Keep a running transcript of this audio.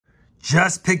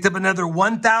Just picked up another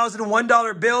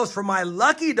 $1,001 bills from my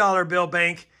lucky dollar bill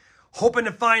bank, hoping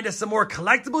to find us some more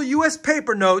collectible U.S.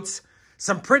 paper notes,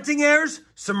 some printing errors,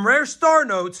 some rare star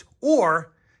notes,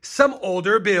 or some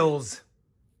older bills.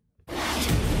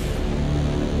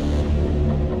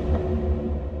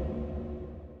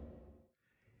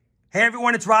 Hey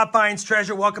everyone, it's Rob Finds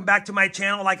Treasure. Welcome back to my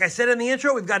channel. Like I said in the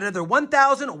intro, we've got another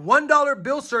 $1,001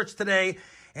 bill search today.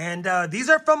 And these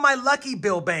are from my lucky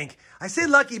bill bank. I say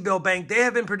lucky bill bank. They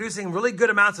have been producing really good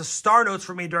amounts of star notes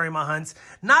for me during my hunts.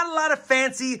 Not a lot of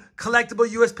fancy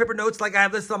collectible U.S. paper notes like I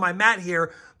have listed on my mat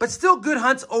here, but still good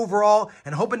hunts overall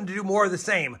and hoping to do more of the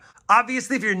same.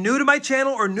 Obviously, if you're new to my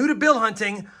channel or new to bill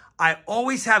hunting, I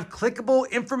always have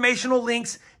clickable informational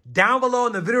links down below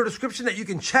in the video description that you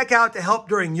can check out to help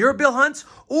during your bill hunts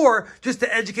or just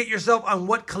to educate yourself on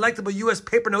what collectible U.S.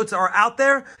 paper notes are out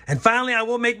there. And finally, I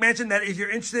will make mention that if you're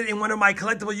interested in one of my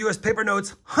collectible U.S. paper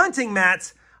notes hunting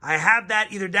mats, I have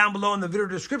that either down below in the video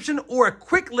description or a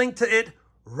quick link to it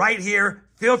right here.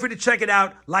 Feel free to check it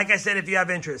out, like I said, if you have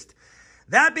interest.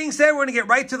 That being said, we're going to get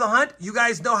right to the hunt. You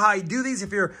guys know how I do these.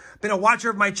 If you've been a watcher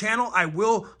of my channel, I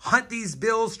will hunt these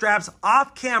bill straps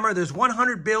off camera. There's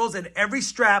 100 bills in every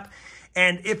strap.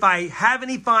 And if I have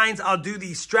any finds, I'll do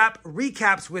the strap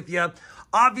recaps with you.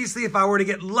 Obviously, if I were to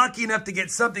get lucky enough to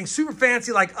get something super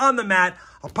fancy like on the mat,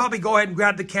 I'll probably go ahead and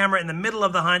grab the camera in the middle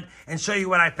of the hunt and show you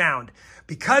what I found.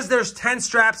 Because there's 10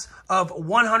 straps of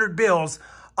 100 bills,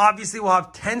 obviously we'll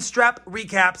have 10 strap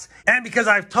recaps. And because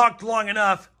I've talked long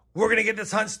enough, we're going to get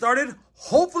this hunt started.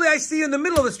 Hopefully I see you in the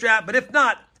middle of the strap, but if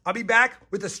not, I'll be back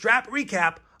with a strap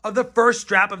recap of the first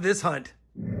strap of this hunt.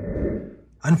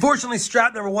 Unfortunately,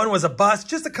 strap number one was a bust.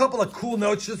 Just a couple of cool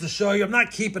notes just to show you. I'm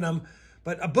not keeping them,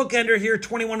 but a bookender here,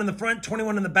 21 in the front,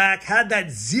 21 in the back. Had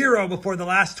that 0 before the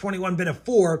last 21 been a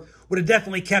 4, would have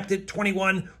definitely kept it.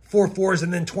 21, 4 4s,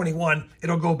 and then 21.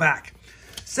 It'll go back.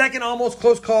 Second, almost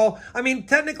close call. I mean,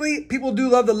 technically, people do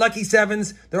love the lucky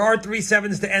 7s. There are 3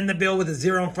 7s to end the bill with a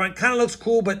 0 in front. Kind of looks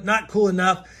cool, but not cool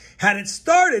enough. Had it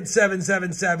started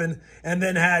 777 and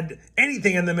then had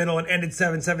anything in the middle and ended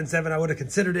 777, I would have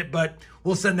considered it, but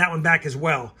we'll send that one back as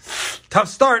well. Tough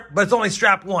start, but it's only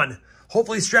strap 1.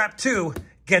 Hopefully strap 2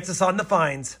 gets us on the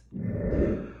finds.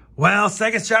 Well,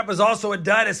 second strap was also a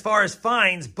dud as far as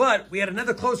finds, but we had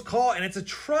another close call, and it's a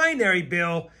trinary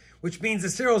bill, which means the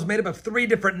serial is made up of 3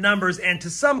 different numbers, and to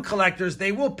some collectors,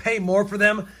 they will pay more for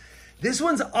them. This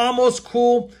one's almost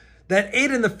cool. That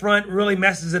 8 in the front really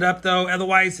messes it up, though.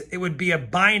 Otherwise, it would be a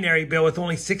binary bill with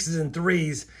only 6s and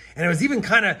 3s, and it was even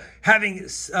kind of having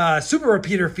super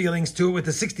repeater feelings to it with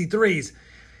the 63s.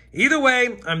 Either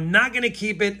way, I'm not going to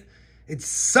keep it. It's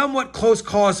somewhat close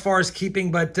call as far as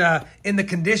keeping, but in the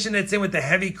condition it's in with the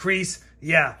heavy crease,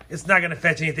 yeah, it's not going to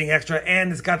fetch anything extra,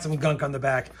 and it's got some gunk on the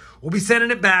back. We'll be sending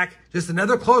it back. Just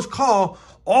another close call.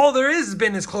 All there has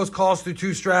been is close calls through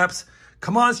 2 straps.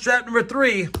 Come on, strap number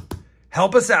 3.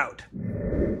 Help us out.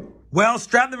 Well,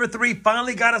 strap number 3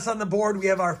 finally got us on the board. We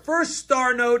have our first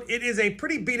star note. It is a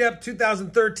pretty beat-up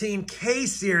 2013 K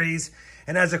series.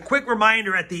 And as a quick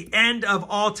reminder, at the end of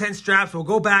all 10 straps, we'll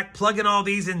go back, plug in all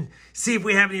these, and see if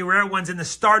we have any rare ones in the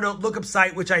Star Note lookup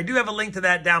site, which I do have a link to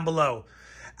that down below.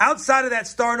 Outside of that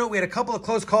star note, we had a couple of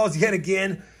close calls yet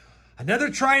again. Another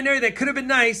trinary that could have been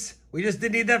nice. We just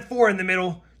didn't need that 4 in the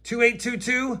middle.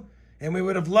 2822, and we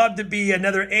would have loved to be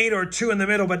another 8 or 2 in the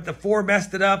middle, but the 4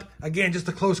 messed it up. Again, just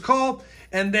a close call.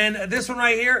 And then this one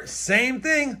right here, same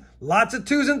thing. Lots of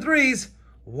 2s and 3s.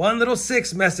 One little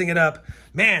 6 messing it up.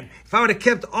 Man, if I would have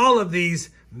kept all of these,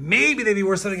 maybe they'd be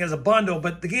worth something as a bundle,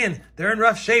 but again, they're in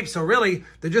rough shape, so really,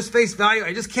 they're just face value.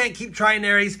 I just can't keep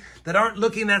trinaries that aren't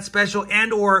looking that special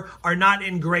and or are not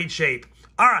in great shape.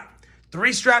 All right,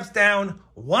 3 straps down,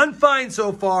 1 find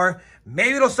so far.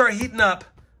 Maybe it'll start heating up.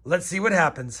 Let's see what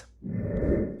happens.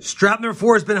 Strap number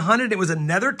 4 has been hunted. It was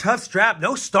another tough strap.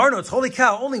 No star notes. Holy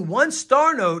cow, only 1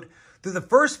 star note through the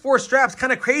first 4 straps.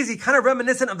 Kind of crazy, kind of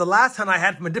reminiscent of the last hunt I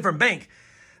had from a different bank.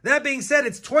 That being said,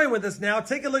 it's toying with us now.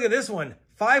 Take a look at this one.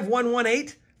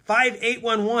 5118,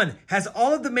 5811. Has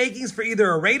all of the makings for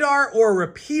either a radar or a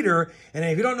repeater. And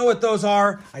if you don't know what those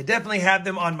are, I definitely have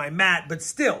them on my mat. But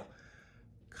still,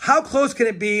 how close can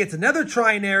it be? It's another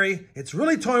trinary. It's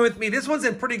really toying with me. This one's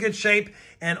in pretty good shape.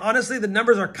 And honestly, the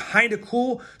numbers are kind of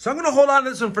cool. So I'm going to hold on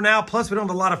to this one for now. Plus, we don't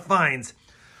have a lot of finds.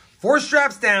 4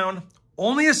 straps down.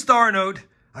 Only a star note.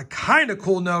 A kind of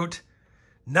cool note.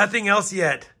 Nothing else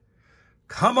yet.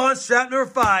 Come on, strap number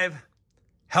 5.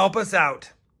 Help us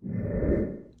out.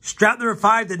 Strap number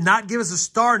 5 did not give us a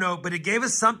star note, but it gave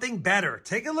us something better.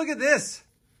 Take a look at this.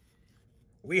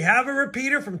 We have a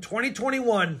repeater from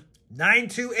 2021,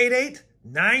 9288,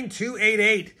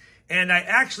 9288. And I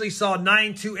actually saw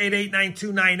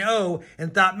 92889290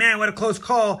 and thought, man, what a close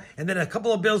call. And then a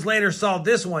couple of bills later saw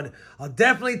this one. I'll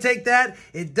definitely take that.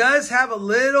 It does have a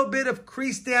little bit of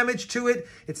crease damage to it.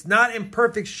 It's not in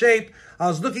perfect shape. I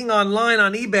was looking online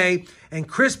on eBay, and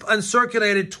crisp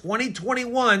uncirculated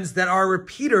 2021s that are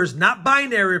repeaters, not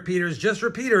binary repeaters, just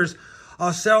repeaters,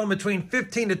 I'll sell them between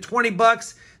 15 to 20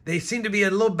 bucks. They seem to be in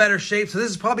a little better shape. So this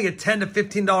is probably a $10 to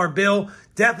 $15 bill.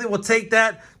 Definitely will take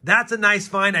that. That's a nice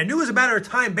find. I knew it was a matter of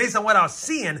time based on what I was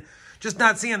seeing, just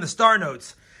not seeing the star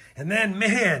notes. And then,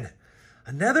 man,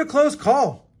 another close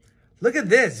call. Look at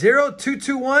this,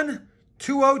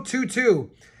 0221-2022.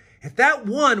 If that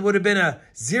one would have been a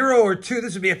 0 or 2,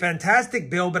 this would be a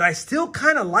fantastic bill, but I still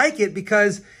kind of like it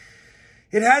because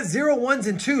it has 0, 1s,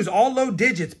 and 2s, all low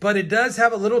digits, but it does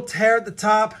have a little tear at the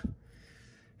top.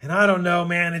 And I don't know,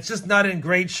 man. It's just not in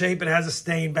great shape. It has a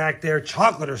stain back there,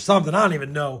 chocolate or something. I don't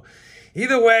even know.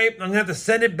 Either way, I'm going to have to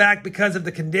send it back because of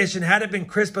the condition. Had it been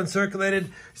crisp uncirculated,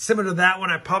 similar to that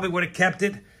one, I probably would have kept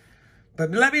it.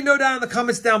 But let me know down in the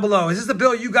comments down below. Is this a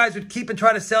bill you guys would keep and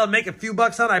try to sell and make a few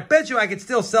bucks on? I bet you I could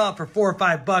still sell it for $4 or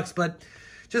 $5, but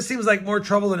just seems like more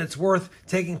trouble than it's worth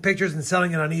taking pictures and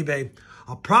selling it on eBay.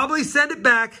 I'll probably send it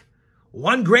back.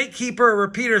 One great keeper, a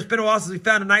repeater. It's been a while since we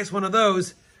found a nice one of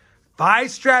those.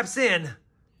 5 straps in,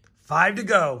 5 to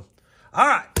go. All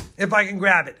right, if I can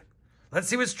grab it. Let's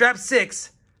see what strap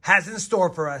 6 has in store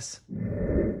for us.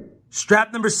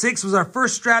 Strap number 6 was our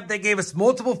first strap that gave us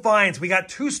multiple finds. We got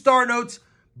 2 star notes,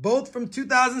 both from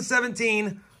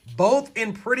 2017, both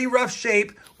in pretty rough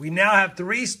shape. We now have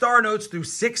 3 star notes through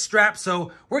 6 straps,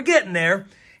 so we're getting there.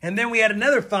 And then we had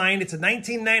another find. It's a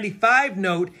 1995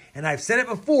 note, and I've said it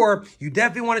before, you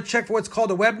definitely want to check for what's called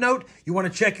a web note. You want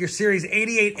to check your series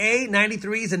 88A,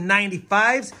 93s, and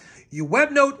 95s. Your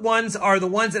web note ones are the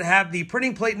ones that have the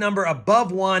printing plate number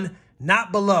above 1,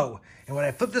 not below. And when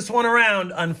I flip this one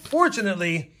around,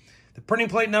 unfortunately, the printing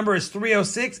plate number is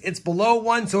 306. It's below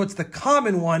 1, so it's the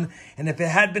common one. And if it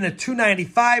had been a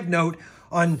 295 note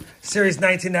on series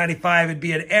 1995, it'd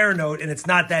be an air note, and it's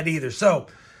not that either. So,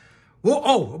 well,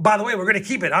 oh, by the way, we're going to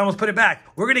keep it. I almost put it back.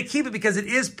 We're going to keep it because it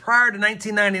is prior to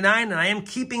 1999, and I am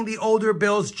keeping the older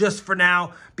bills just for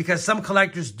now because some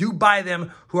collectors do buy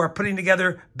them who are putting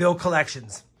together bill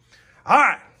collections. All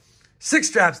right, 6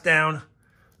 straps down.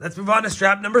 Let's move on to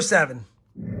strap number 7.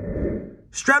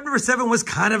 Strap number 7 was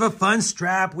kind of a fun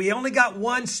strap. We only got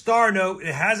 1 star note.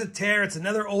 It has a tear. It's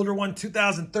another older one,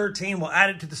 2013. We'll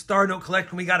add it to the star note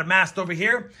collection we got amassed over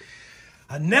here.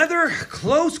 Another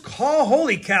close call.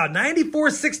 Holy cow.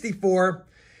 9464,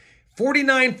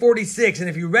 4946. And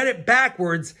if you read it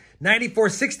backwards,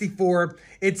 9464,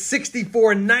 it's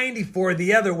 6494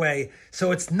 the other way.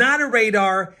 So it's not a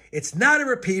radar. It's not a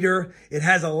repeater. It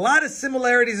has a lot of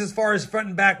similarities as far as front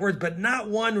and backwards, but not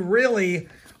one really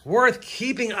worth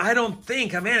keeping, I don't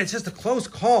think. Man, it's just a close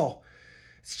call.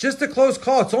 It's just a close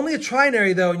call. It's only a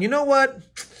trinary, though. And you know what?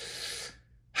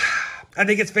 I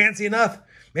think it's fancy enough.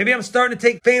 Maybe I'm starting to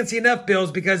take fancy enough bills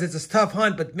because it's a tough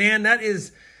hunt, but man,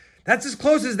 that's as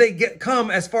close as they come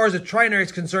as far as a trinary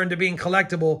is concerned to being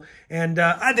collectible, and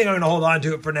I think I'm going to hold on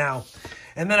to it for now.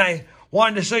 And then I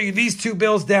wanted to show you these 2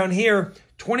 bills down here,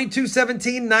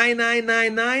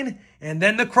 2217-9999, and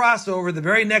then the crossover, the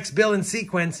very next bill in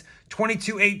sequence,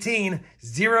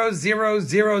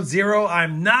 2218-0000.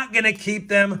 I'm not going to keep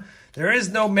them. There is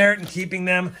no merit in keeping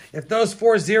them. If those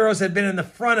 4 zeros had been in the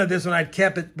front of this one, I'd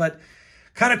kept it, but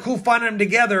kind of cool finding them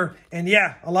together. And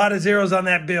yeah, a lot of zeros on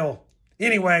that bill.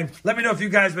 Anyway, let me know if you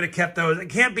guys would have kept those. I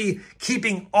can't be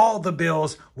keeping all the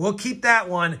bills. We'll keep that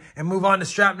one and move on to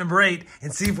strap number 8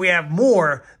 and see if we have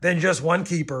more than just 1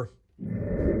 keeper.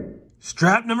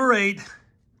 Strap number 8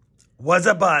 was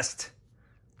a bust.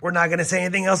 We're not going to say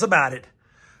anything else about it.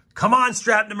 Come on,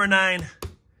 strap number 9.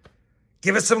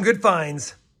 Give us some good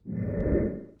finds.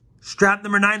 Strap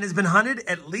number 9 has been hunted.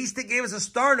 At least it gave us a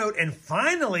star note. And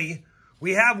finally,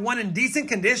 we have one in decent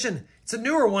condition. It's a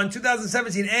newer one,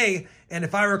 2017A. And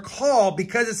if I recall,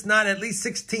 because it's not at least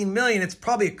 16 million, it's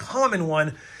probably a common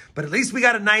one. But at least we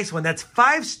got a nice one. That's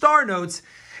 5 star notes.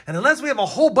 And unless we have a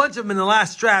whole bunch of them in the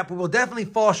last strap, we will definitely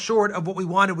fall short of what we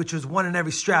wanted, which was 1 in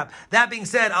every strap. That being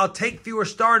said, I'll take fewer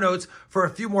star notes for a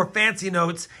few more fancy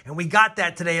notes. And we got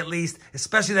that today at least,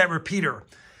 especially that repeater.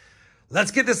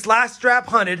 Let's get this last strap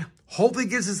hunted. Hopefully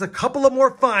gives us a couple of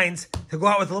more finds to go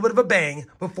out with a little bit of a bang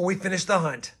before we finish the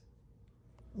hunt.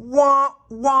 Wah,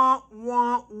 wah,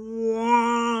 wah,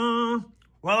 wah.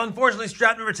 Well, unfortunately,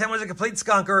 strap number 10 was a complete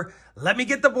skunker. Let me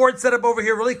get the board set up over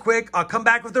here really quick. I'll come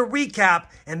back with a recap,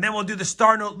 and then we'll do the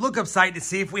star note lookup site to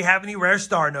see if we have any rare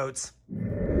star notes.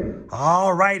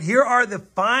 All right, here are the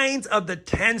finds of the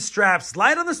 10 straps.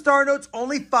 Light on the star notes,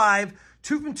 only 5.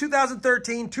 2 from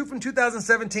 2013, 2 from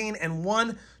 2017, and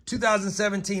 1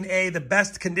 2017A, the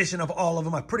best condition of all of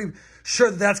them. I'm pretty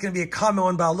sure that that's going to be a common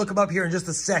one, but I'll look them up here in just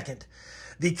a second.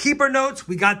 The keeper notes,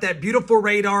 we got that beautiful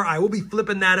radar. I will be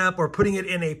flipping that up or putting it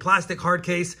in a plastic hard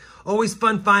case. Always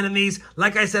fun finding these.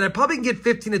 Like I said, I probably can get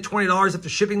 $15 to $20 after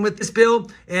shipping with this bill,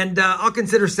 and I'll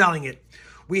consider selling it.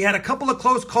 We had a couple of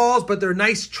close calls, but they're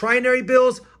nice trinary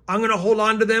bills. I'm going to hold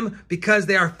on to them because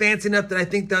they are fancy enough that I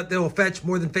think that they will fetch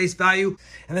more than face value.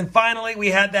 And then finally, we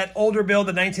had that older bill,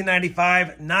 the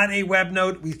 1995, not a web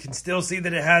note. We can still see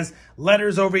that it has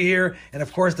letters over here. And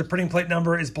of course, the printing plate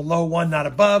number is below 1, not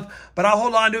above. But I'll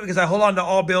hold on to it because I hold on to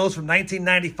all bills from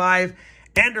 1995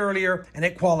 and earlier, and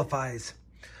it qualifies.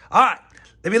 All right,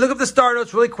 let me look up the star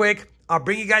notes really quick. I'll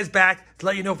bring you guys back to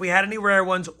let you know if we had any rare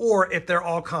ones or if they're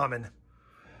all common.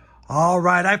 All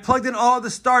right, I plugged in all of the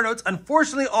star notes.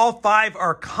 Unfortunately, all 5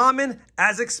 are common,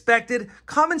 as expected.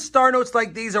 Common star notes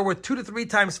like these are worth 2 to 3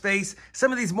 times face.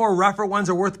 Some of these more rougher ones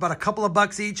are worth about a couple of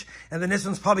bucks each. And then this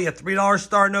one's probably a $3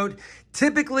 star note.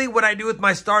 Typically, what I do with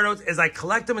my star notes is I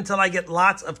collect them until I get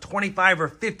lots of 25 or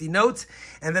 50 notes.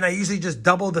 And then I usually just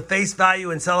double the face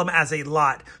value and sell them as a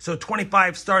lot. So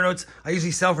 25 star notes, I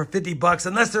usually sell for 50 bucks,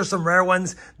 unless there's some rare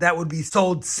ones that would be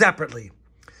sold separately.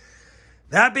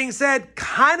 That being said,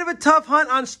 kind of a tough hunt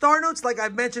on star notes, like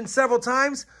I've mentioned several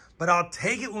times, but I'll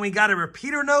take it when we got a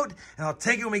repeater note, and I'll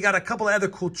take it when we got a couple of other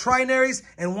cool trinaries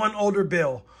and one older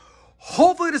bill.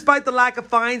 Hopefully, despite the lack of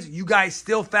finds, you guys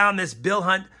still found this bill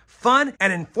hunt fun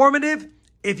and informative.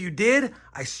 If you did,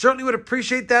 I certainly would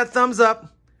appreciate that thumbs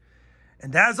up.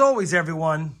 And as always,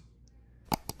 everyone,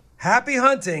 happy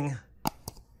hunting,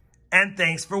 and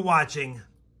thanks for watching.